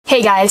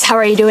Hey guys, how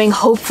are you doing?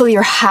 Hopefully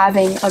you're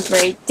having a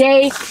great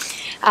day.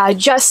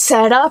 Just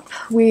set up.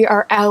 We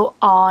are out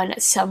on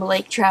some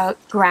lake trout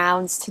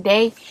grounds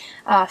today.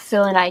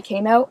 Phil and I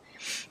came out.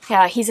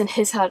 He's in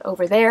his hut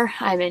over there.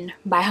 I'm in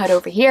my hut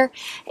over here.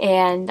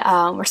 And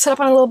we're set up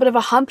on a little bit of a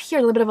hump here,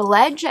 a little bit of a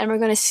ledge, and we're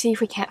going to see if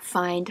we can't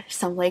find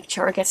some lake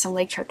trout or get some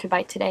lake trout to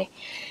bite today.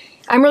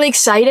 I'm really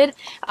excited.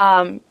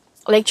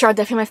 Lake trout,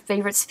 definitely my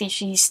favorite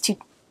species to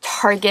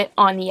target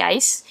on the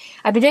ice.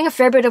 I've been doing a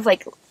fair bit of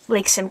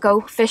Lake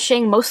Simcoe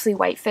fishing, mostly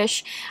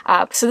whitefish.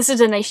 So this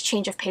is a nice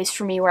change of pace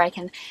for me where I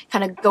can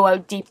kind of go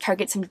out deep,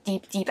 target some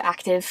deep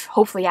active,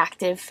 hopefully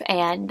active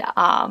and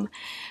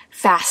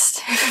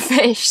fast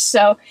fish.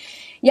 So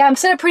yeah, I'm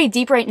set up pretty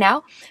deep right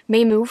now.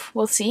 May move,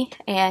 we'll see.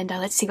 And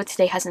let's see what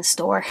today has in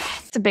store.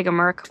 It's a big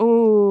Merc.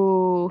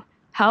 Ooh,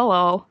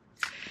 hello.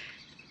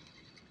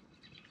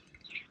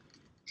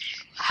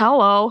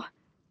 Hello.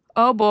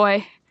 Oh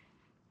boy.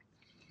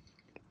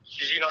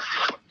 Did you not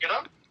get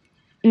up?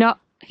 No.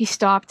 He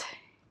stopped.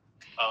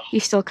 Oh.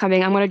 He's still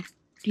coming.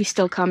 He's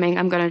still coming.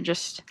 I'm gonna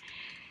just...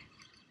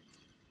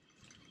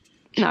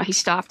 No, he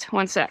stopped.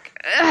 One sec.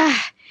 Ugh.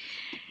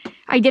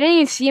 I didn't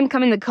even see him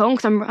come in the cone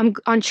because I'm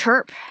on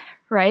CHIRP,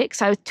 right?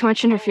 Because I was too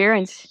much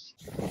interference.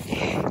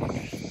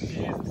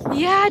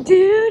 Yeah,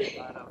 dude.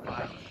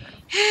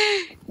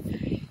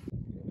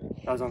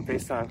 I was on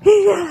FaceTime.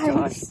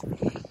 Yes.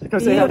 Go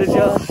say hi to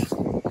Josh.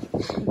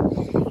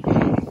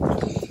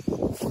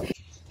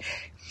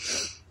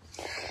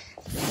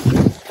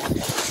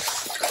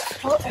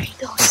 Oh, there he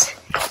goes.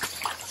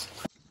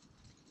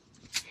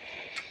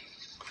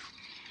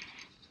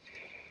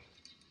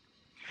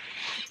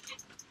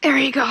 There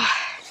you go.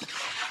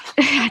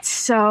 That's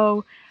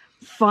so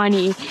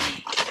funny.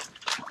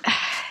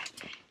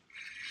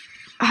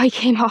 Oh, he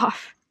came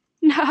off.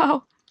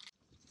 No.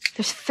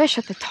 There's fish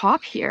at the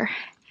top here.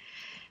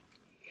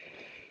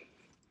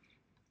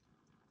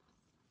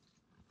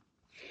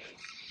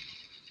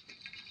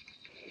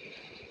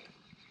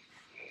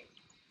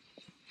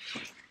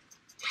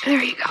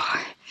 There you go.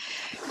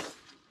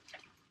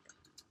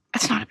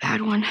 That's not a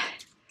bad one.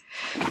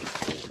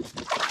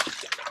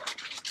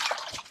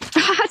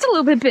 That's a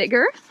little bit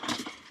bigger.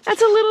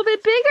 That's a little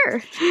bit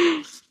bigger.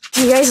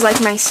 Do you guys like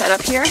my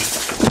setup here?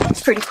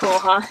 It's pretty cool,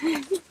 huh?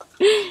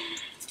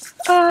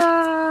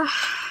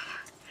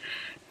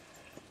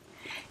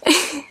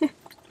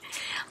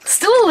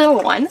 Still a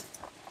little one.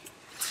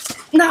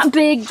 Not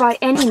big by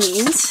any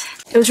means.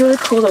 It was really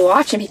cool to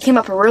watch him. He came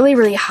up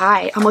really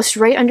high, almost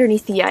right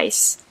underneath the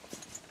ice.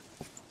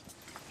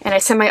 And I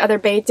sent my other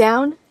bait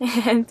down,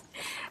 and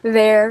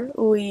there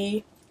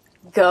we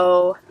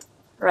go,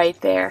 right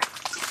there.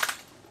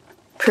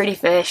 Pretty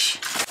fish.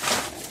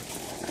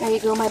 There you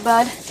go, my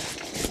bud.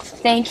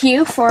 Thank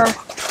you for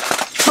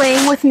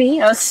playing with me.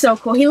 That was so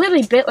cool. He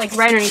literally bit like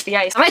right underneath the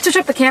ice. I might switch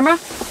up the camera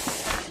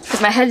because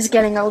my head is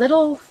getting a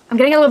little... I'm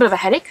getting a little bit of a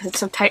headache because it's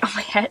so tight on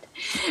my head.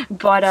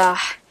 But,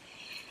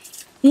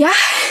 yeah.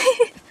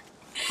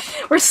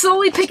 We're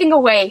slowly picking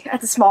away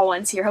at the small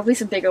ones here. Hopefully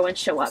some bigger ones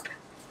show up.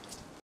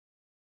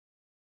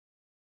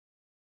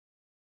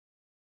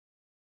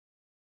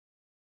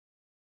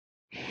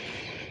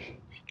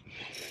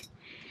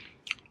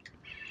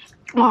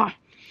 Oh,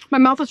 my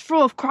mouth is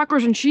full of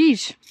crackers and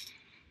cheese.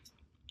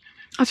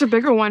 That's a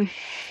bigger one.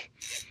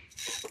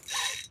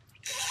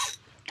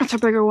 That's a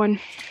bigger one.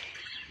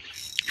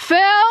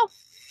 Phil!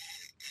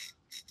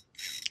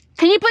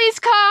 Can you please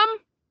come?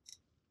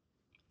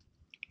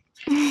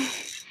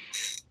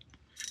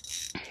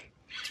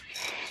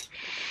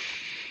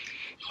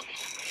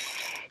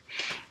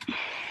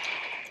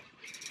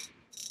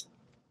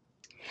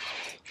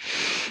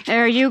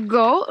 There you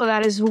go.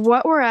 That is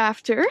what we're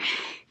after.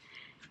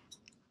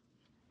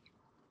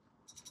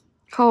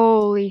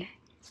 Holy.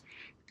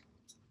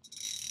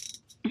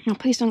 Oh,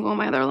 please don't go on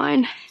my other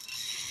line.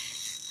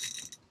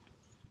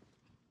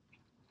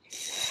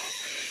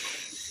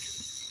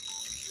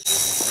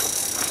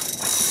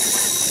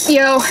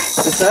 Yo.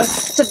 What's that?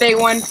 It's a big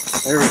one.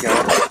 There we go.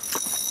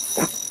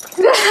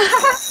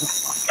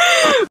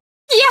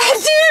 Yeah,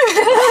 dude!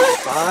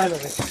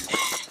 Finally.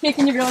 Hey,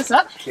 can you reel this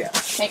up? Yeah.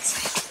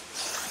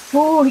 Thanks.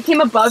 Oh, he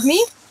came above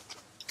me.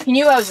 He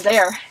knew I was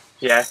there.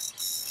 Yeah.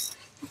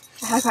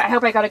 I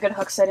hope I got a good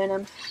hook set in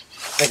him. I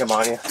think I'm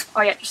on you.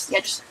 Oh yeah,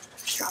 just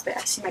drop it. I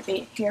see my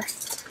bait here.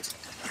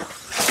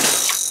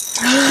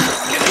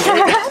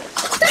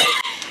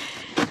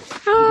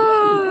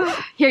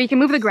 Here, you can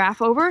move the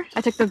graph over.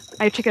 I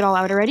took it all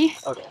out already.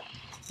 Okay.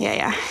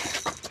 Yeah.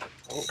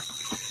 Oh,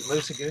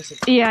 loosey-goosey.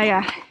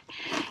 Yeah.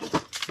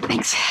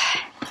 Thanks.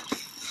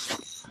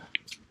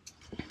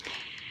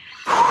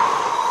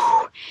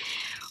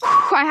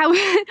 I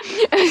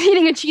was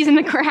eating a cheese and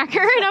a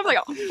cracker, and I was like,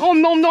 oh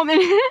no.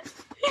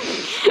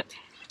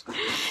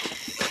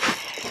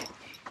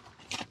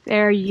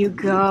 There you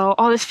go.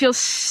 Oh, this feels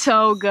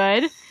so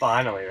good.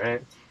 Finally,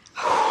 right?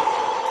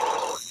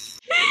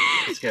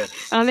 It's good.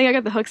 I don't think I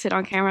got the hook set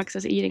on camera because I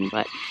was eating,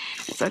 but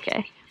it's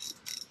okay.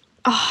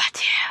 Oh,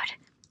 dude.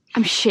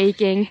 I'm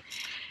shaking.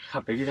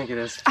 How big do you think it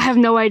is? I have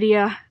no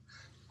idea.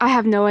 I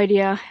have no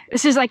idea.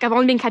 This is like, I've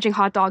only been catching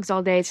hot dogs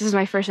all day. This is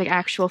my first like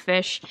actual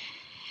fish.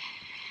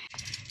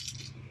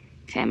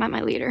 Okay, I'm at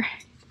my leader.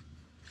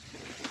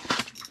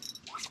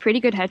 It's pretty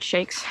good head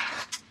shakes.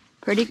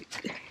 Pretty.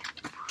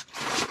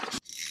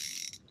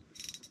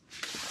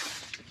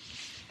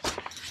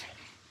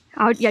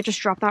 Yeah, just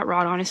drop that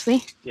rod,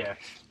 honestly. Yeah,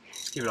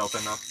 keep it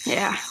open though.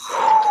 Yeah.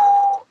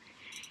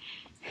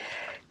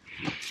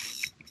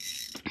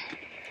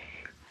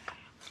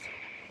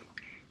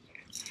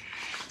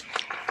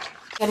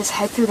 Get his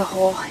head through the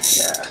hole.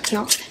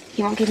 Yeah.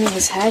 He won't give me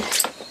his head.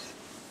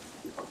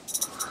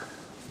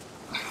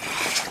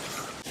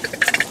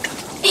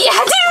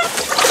 Yeah, dude!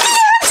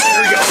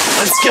 There we go.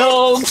 Let's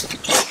go.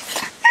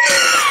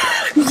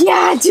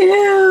 Yeah,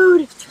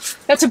 dude!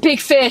 That's a big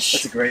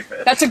fish. That's a great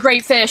fish. That's a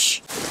great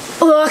fish.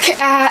 Look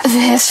at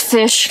this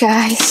fish,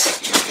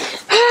 guys.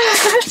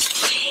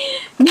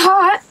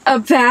 Not a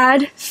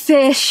bad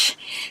fish.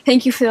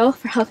 Thank you, Phil,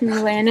 for helping me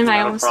land him.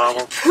 I almost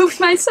proved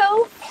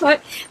myself.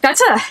 But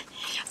that's a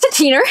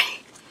teener.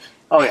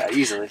 Oh yeah,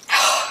 easily.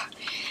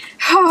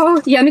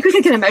 Oh, yeah, let me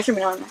quickly get a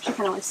measurement on him. I actually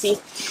kind of want to see.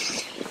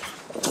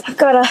 I've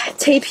got a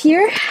tape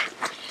here.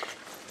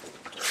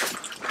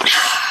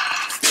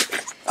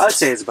 I'd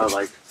say it's about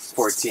like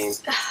 14.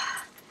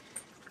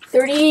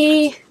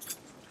 30...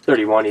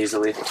 31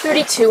 easily.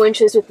 32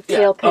 inches with the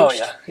tail pinch. Oh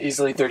yeah,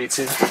 easily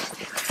 32.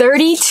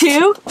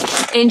 32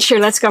 incher.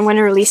 Let's go. I'm going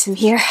to release him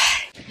here.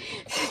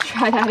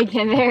 Try that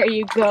again. There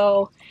you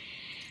go.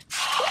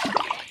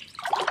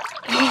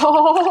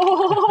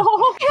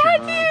 Oh, yeah,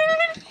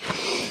 dude.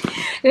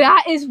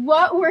 That is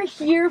what we're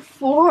here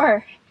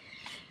for.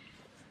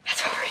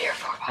 That's what we're here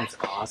for. That's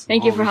awesome.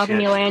 Thank you for helping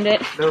me land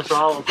it. No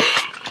problem.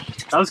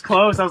 That was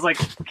close. I was like,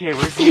 okay,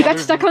 where's the You got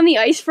stuck on the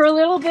ice for a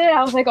little bit.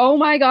 I was like, oh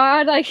my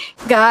god. Like,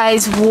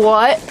 guys,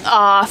 what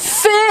a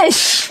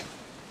fish.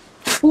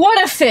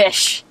 What a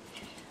fish.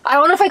 I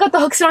don't know if I got the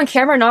hooks on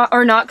camera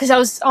or not, because I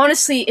was,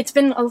 honestly, it's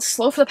been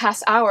slow for the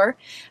past hour.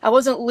 I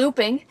wasn't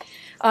looping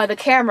the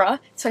camera,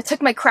 so I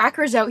took my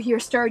crackers out here,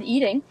 started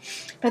eating.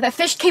 But that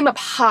fish came up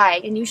high,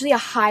 and usually a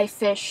high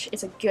fish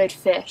is a good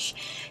fish.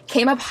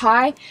 Came up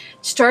high,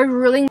 started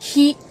reeling,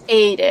 he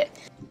ate it.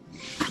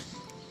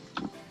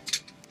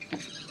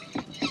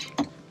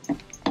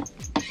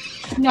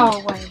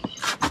 No way.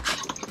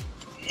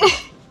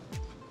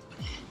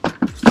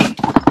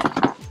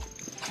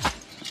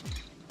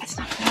 That's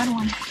not a bad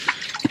one.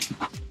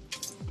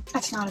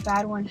 That's not a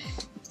bad one.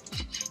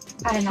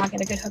 I did not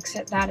get a good hook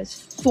set, that is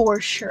for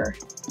sure.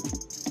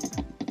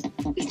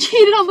 He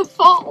cheated on the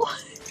fall.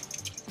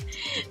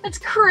 That's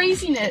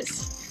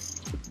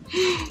craziness.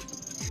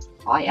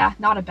 Oh yeah,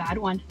 not a bad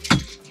one.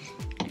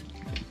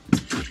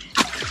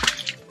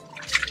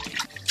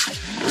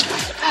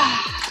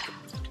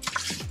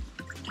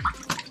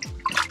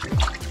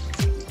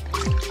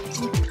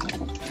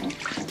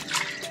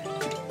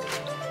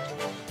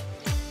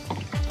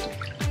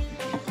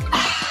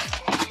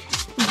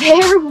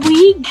 There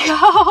we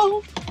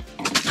go!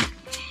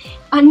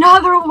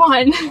 Another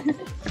one!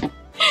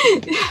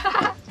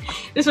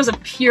 This was a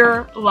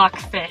pure luck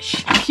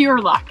fish.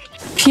 Pure luck.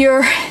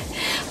 Pure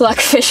luck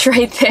fish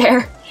right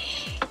there.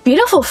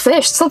 Beautiful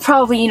fish. Still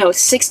probably, you know,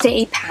 6 to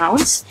 8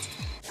 pounds.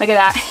 Look at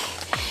that.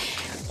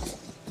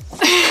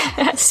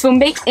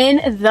 Swimbait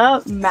in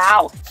the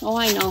mouth. Oh,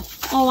 I know.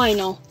 Oh, I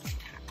know.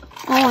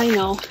 Oh, I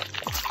know.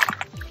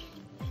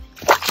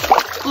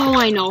 Oh,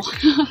 I know.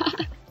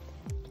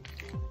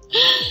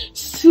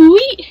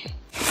 Sweet.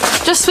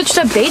 Just switched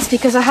up baits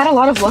because I had a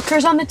lot of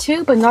lookers on the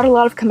tube, but not a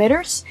lot of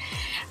committers.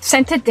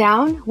 Sent it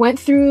down, went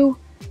through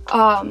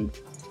a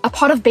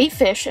pot of bait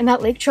fish, and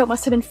that lake trout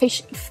must have been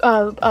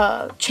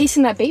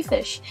chasing that bait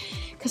fish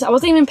because I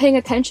wasn't even paying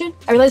attention.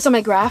 I realized on my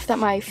graph that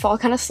my fall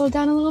kind of slowed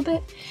down a little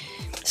bit.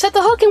 Set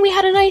the hook and we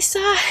had a nice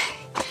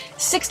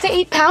 6 to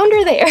 8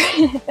 pounder there.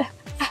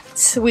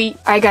 Sweet.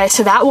 Alright guys,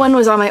 so that one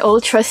was on my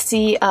old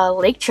trusty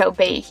lake trout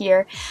bait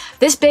here.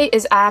 This bait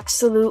is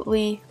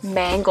absolutely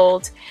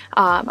mangled.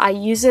 I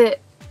use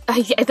it,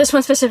 this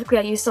one specifically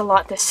I used a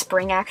lot this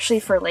spring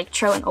actually for lake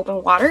trout in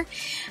open water.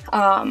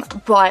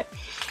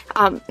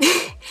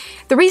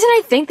 The reason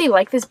I think they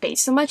like this bait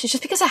so much is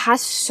just because it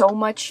has so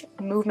much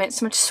movement,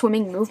 so much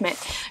swimming movement.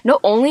 Not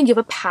only do you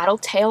have a paddle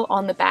tail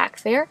on the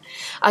back there,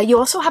 you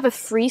also have a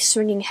free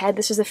swinging head.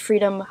 This is the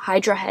Freedom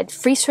Hydra head.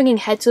 Free swinging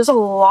head, so there's a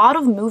lot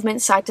of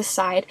movement side to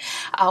side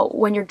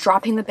when you're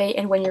dropping the bait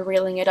and when you're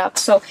reeling it up.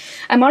 So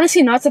I'm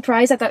honestly not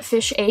surprised that that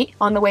fish ate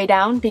on the way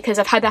down because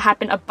I've had that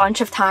happen a bunch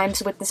of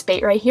times with this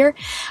bait right here.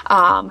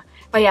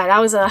 But yeah, that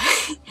was a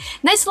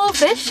nice little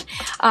fish.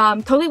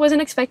 Totally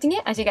wasn't expecting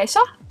it, as you guys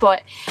saw,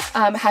 but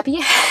happy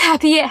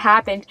it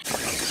happened.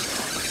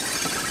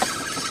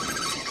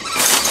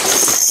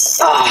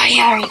 Oh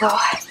yeah, there you go.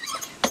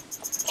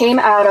 Came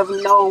out of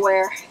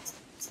nowhere.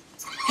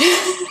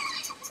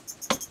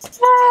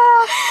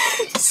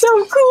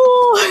 So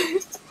cool.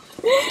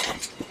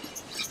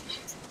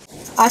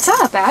 That's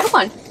not a bad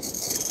one.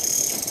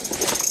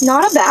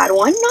 Not a bad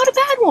one. Not a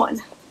bad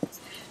one.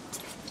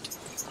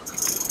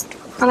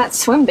 On that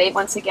swim bait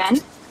once again.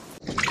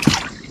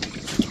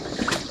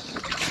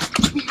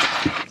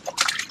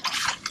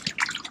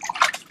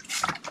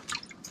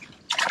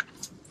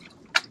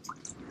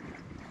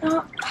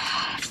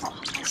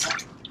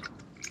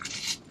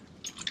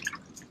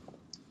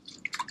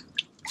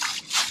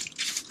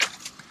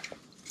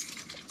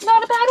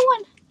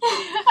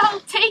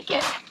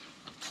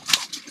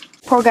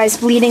 Poor guy's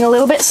bleeding a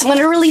little bit, so I'm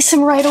gonna release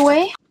him right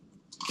away.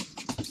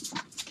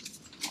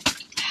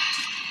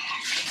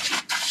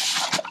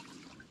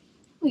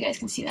 You guys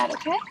can see that,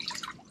 okay?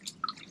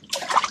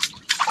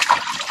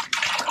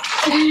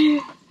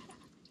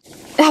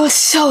 That was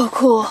so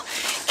cool.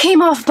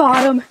 Came off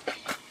bottom.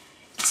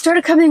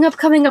 Started coming up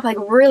like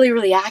really,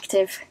 really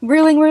active.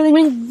 Reeling.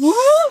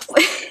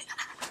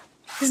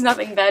 There's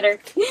nothing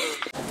better.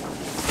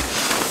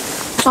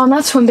 On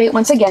that swim bait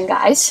once again,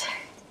 guys.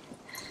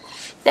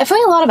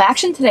 Definitely a lot of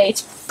action today.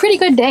 It's a pretty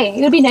good day.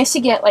 It would be nice to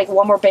get like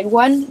one more big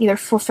one, either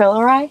for Phil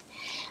or I.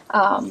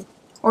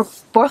 Or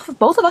both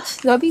of us.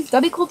 That'd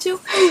be cool too.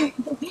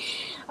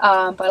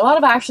 But a lot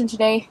of action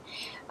today.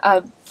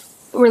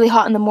 Really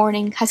hot in the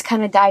morning, has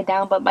kind of died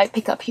down, but might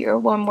pick up here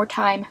one more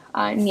time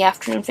in the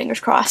afternoon, fingers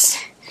crossed.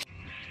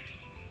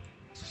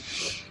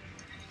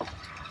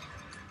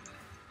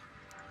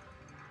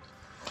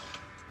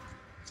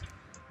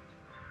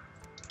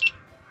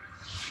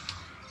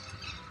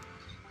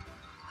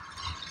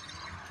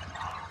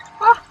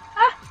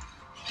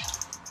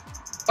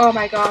 Oh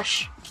my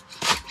gosh.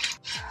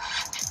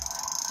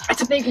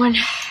 That's a big one.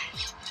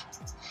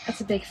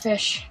 That's a big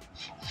fish.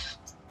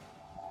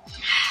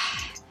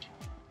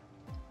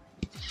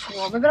 A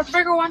little bit of a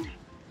bigger one.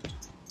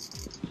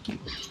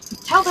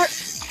 Held her.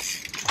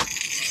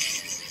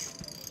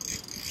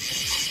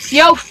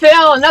 Yo,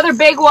 Phil, another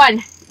big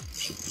one.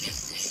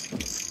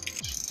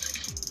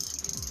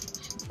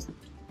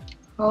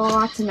 Oh,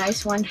 that's a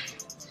nice one.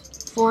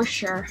 For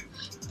sure.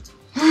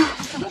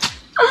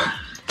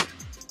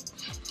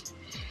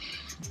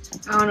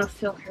 I don't know if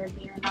Phil heard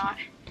me or not.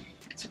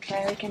 It's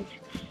okay,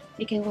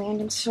 we can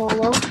land him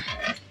solo.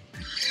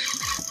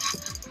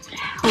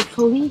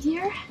 Hopefully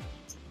here.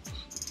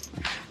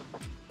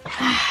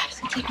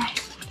 Just gonna take my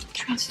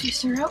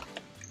transducer out.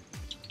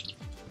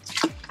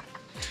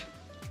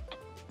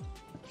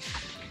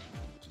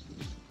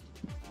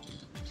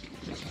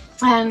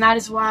 And that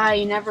is why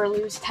you never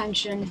lose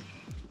tension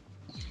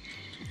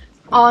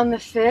on the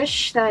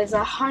fish. That is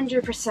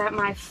 100%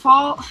 my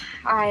fault.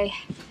 I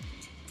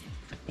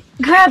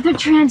grabbed the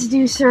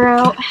transducer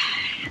out,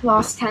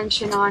 lost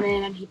tension on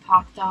it, and he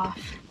popped off.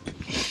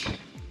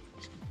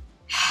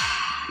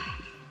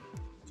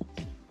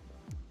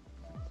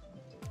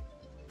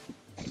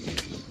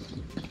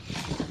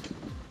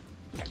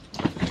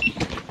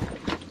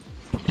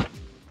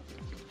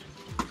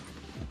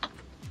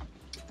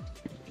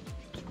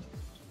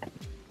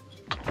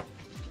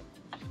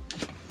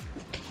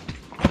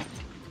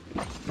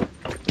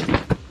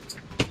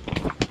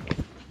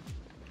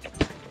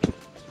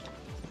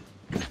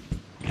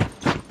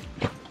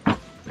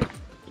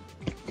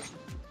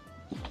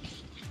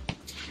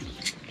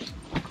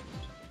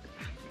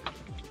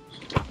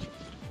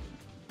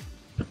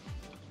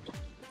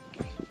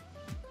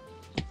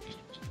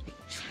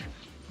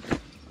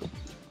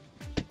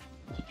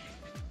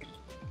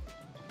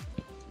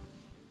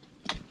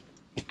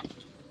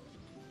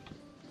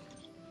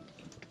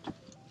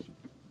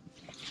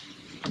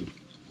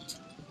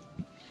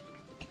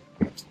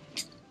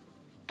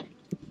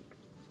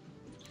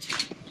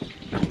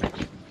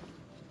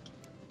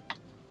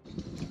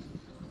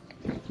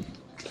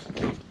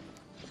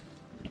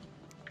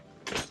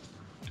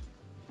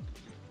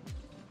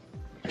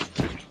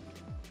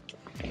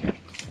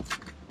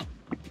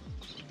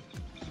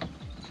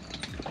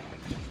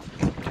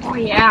 Oh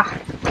yeah.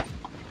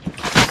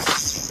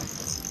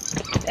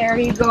 There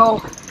you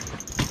go.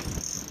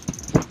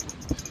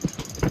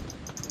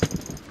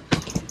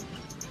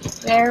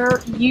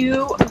 There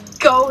you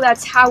go.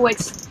 That's how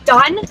it's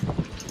done.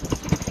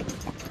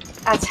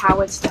 That's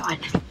how it's done.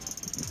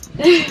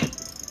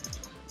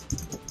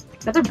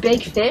 Another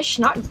big fish,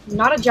 not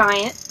a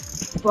giant,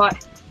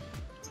 but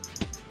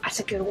that's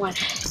a good one.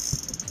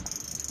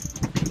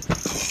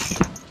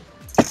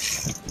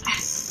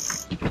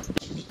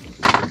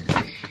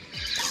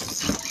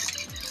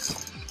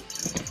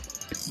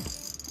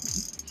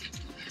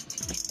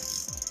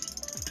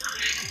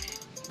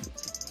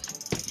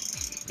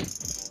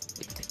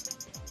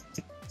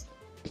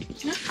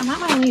 I'm not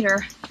my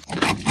leader.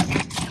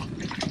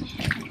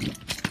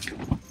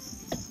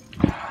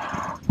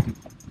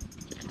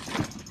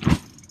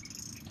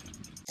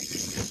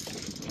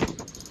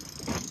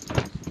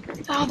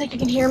 I don't think you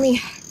can hear me.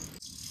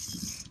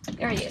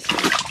 There he is.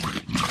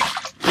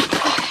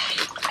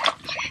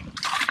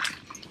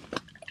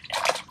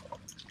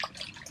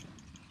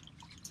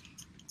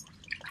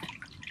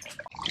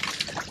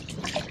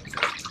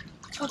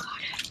 Oh God.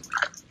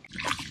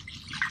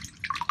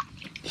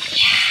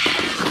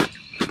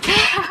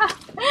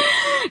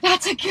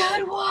 That's a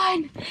good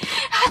one.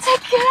 That's a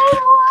good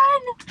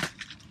one.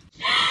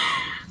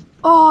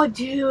 Oh,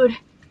 dude.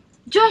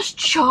 Just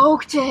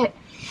choked it.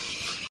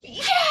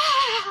 Yeah.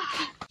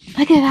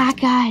 Look at that,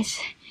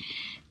 guys.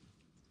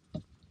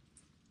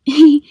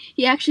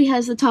 He actually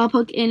has the top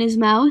hook in his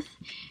mouth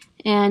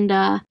and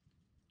that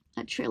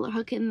trailer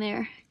hook in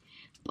there.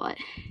 But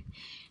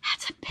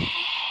that's a pig.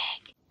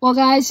 Well,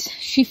 guys,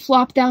 she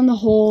flopped down the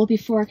hole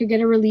before I could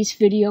get a release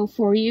video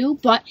for you.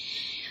 But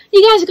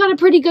you guys got a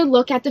pretty good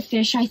look at the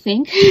fish, I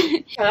think.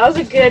 That was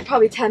a good,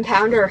 probably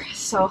 10-pounder,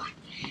 so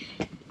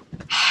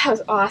that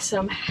was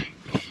awesome.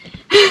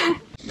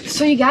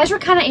 So you guys were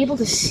kind of able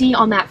to see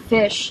on that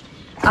fish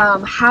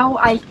how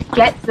I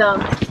get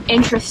them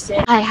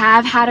interested. I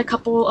have had a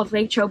couple of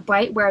lake trout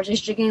bite where I was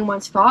just jigging in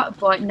one spot,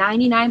 but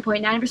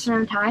 99.9% of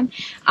the time,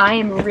 I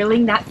am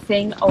reeling that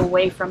thing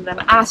away from them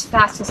as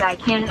fast as I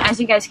can. And as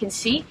you guys can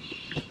see,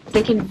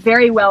 they can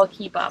very well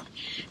keep up.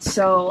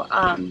 So,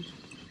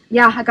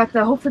 yeah, I got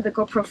hopefully the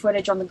GoPro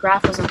footage on the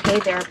graph was okay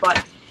there,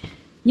 but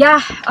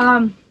yeah,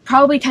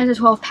 probably 10 to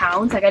 12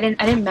 pounds. Like I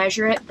didn't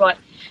measure it, but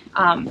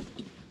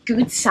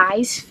good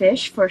size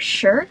fish for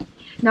sure.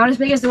 Not as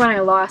big as the one I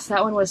lost.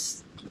 That one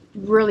was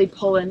really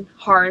pulling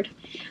hard,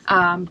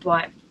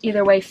 but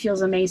either way,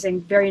 feels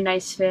amazing. Very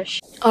nice fish.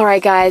 All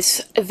right,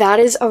 guys, that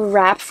is a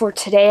wrap for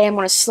today. I'm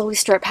going to slowly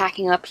start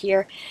packing up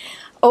here.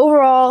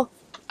 Overall,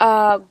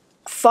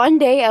 fun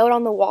day out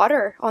on the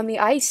water, on the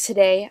ice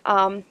today.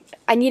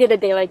 I needed a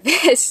day like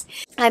this.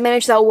 I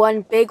managed that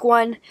one big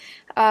one,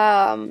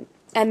 and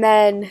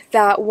then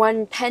that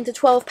one 10 to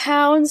 12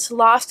 pounds,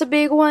 lost a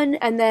big one,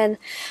 and then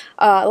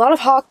a lot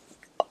of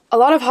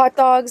hot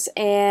dogs,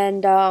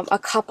 and a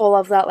couple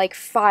of that like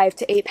 5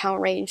 to 8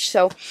 pound range.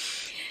 So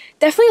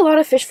definitely a lot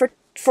of fish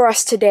for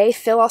us today.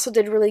 Phil also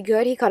did really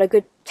good. He caught a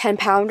good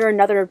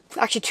 10-pounder,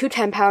 actually 2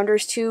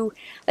 10-pounders, 2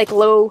 like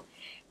low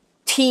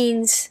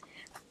teens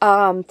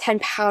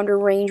 10-pounder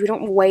range. We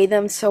don't weigh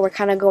them, so we're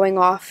kind of going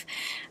off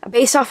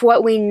based off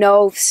what we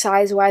know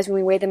size wise when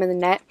we weigh them in the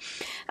net.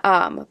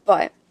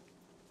 But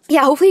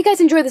yeah, hopefully you guys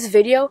enjoyed this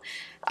video.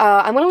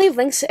 I'm going to leave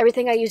links to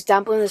everything I use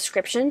down below in the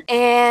description,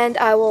 and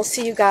I will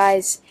see you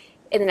guys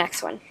in the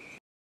next one.